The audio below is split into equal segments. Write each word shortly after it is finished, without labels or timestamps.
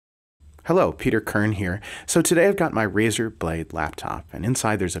Hello, Peter Kern here. So today I've got my Razer Blade laptop, and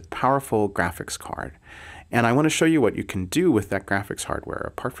inside there's a powerful graphics card. And I want to show you what you can do with that graphics hardware,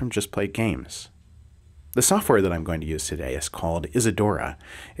 apart from just play games. The software that I'm going to use today is called Isadora.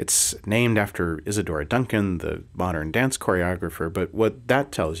 It's named after Isadora Duncan, the modern dance choreographer, but what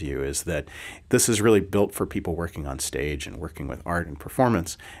that tells you is that this is really built for people working on stage and working with art and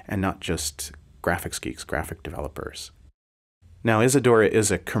performance, and not just graphics geeks, graphic developers. Now, Isadora is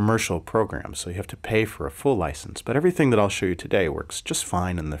a commercial program, so you have to pay for a full license, but everything that I'll show you today works just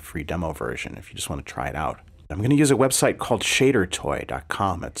fine in the free demo version if you just want to try it out. I'm going to use a website called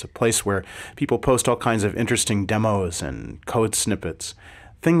shadertoy.com. It's a place where people post all kinds of interesting demos and code snippets,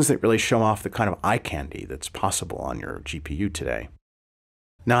 things that really show off the kind of eye candy that's possible on your GPU today.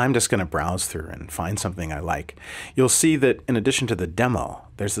 Now I'm just going to browse through and find something I like. You'll see that in addition to the demo,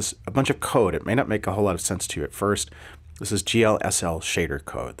 there's a bunch of code. It may not make a whole lot of sense to you at first. This is GLSL shader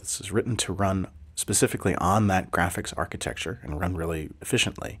code. This is written to run specifically on that graphics architecture and run really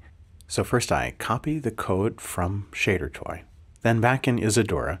efficiently. So first I copy the code from ShaderToy. Then back in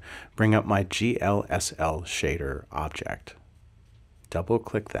Isadora, bring up my GLSL shader object. Double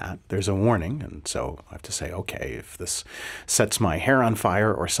click that. There's a warning, and so I have to say, okay, if this sets my hair on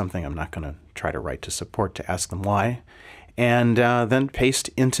fire or something, I'm not going to try to write to support to ask them why. And then paste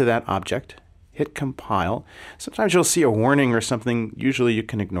into that object. Hit compile. Sometimes you'll see a warning or something. Usually you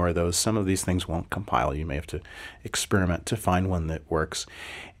can ignore those. Some of these things won't compile. You may have to experiment to find one that works.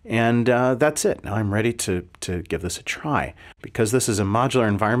 And that's it. Now I'm ready to give this a try. Because this is a modular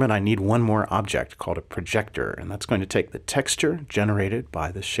environment, I need one more object called a projector. And that's going to take the texture generated by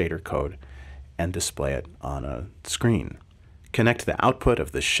the shader code and display it on a screen. Connect the output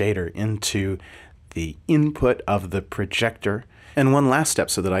of the shader into the input of the projector. And one last step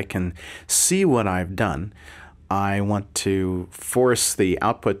so that I can see what I've done, I want to force the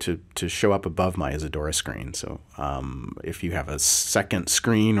output to show up above my Isadora screen. So if you have a second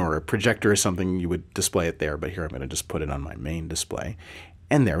screen or a projector or something, you would display it there. But here I'm going to just put it on my main display.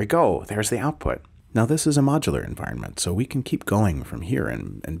 And there we go. There's the output. Now this is a modular environment, so we can keep going from here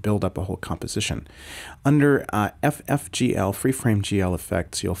and build up a whole composition. Under FFGL, Freeframe GL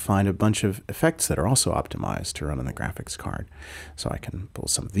effects, you'll find a bunch of effects that are also optimized to run on the graphics card. So I can pull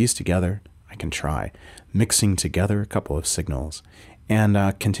some of these together. I can try mixing together a couple of signals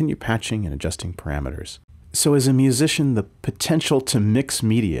and continue patching and adjusting parameters. So as a musician, the potential to mix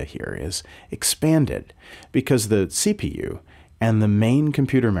media here is expanded because the CPU and the main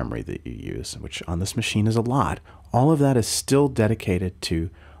computer memory that you use, which on this machine is a lot, all of that is still dedicated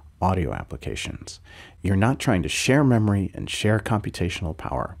to audio applications. You're not trying to share memory and share computational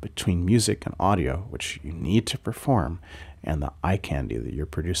power between music and audio, which you need to perform, and the eye candy that you're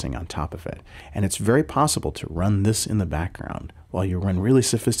producing on top of it. And it's very possible to run this in the background while you run really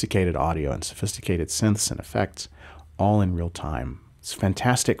sophisticated audio and sophisticated synths and effects all in real time. It's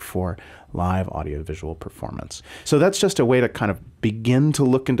fantastic for live audiovisual performance. So that's just a way to kind of begin to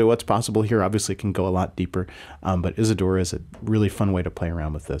look into what's possible here. Obviously, it can go a lot deeper, but Isadora is a really fun way to play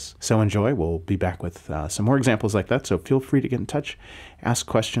around with this. So enjoy. We'll be back with some more examples like that. So feel free to get in touch, ask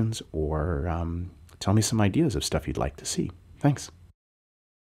questions, or tell me some ideas of stuff you'd like to see. Thanks.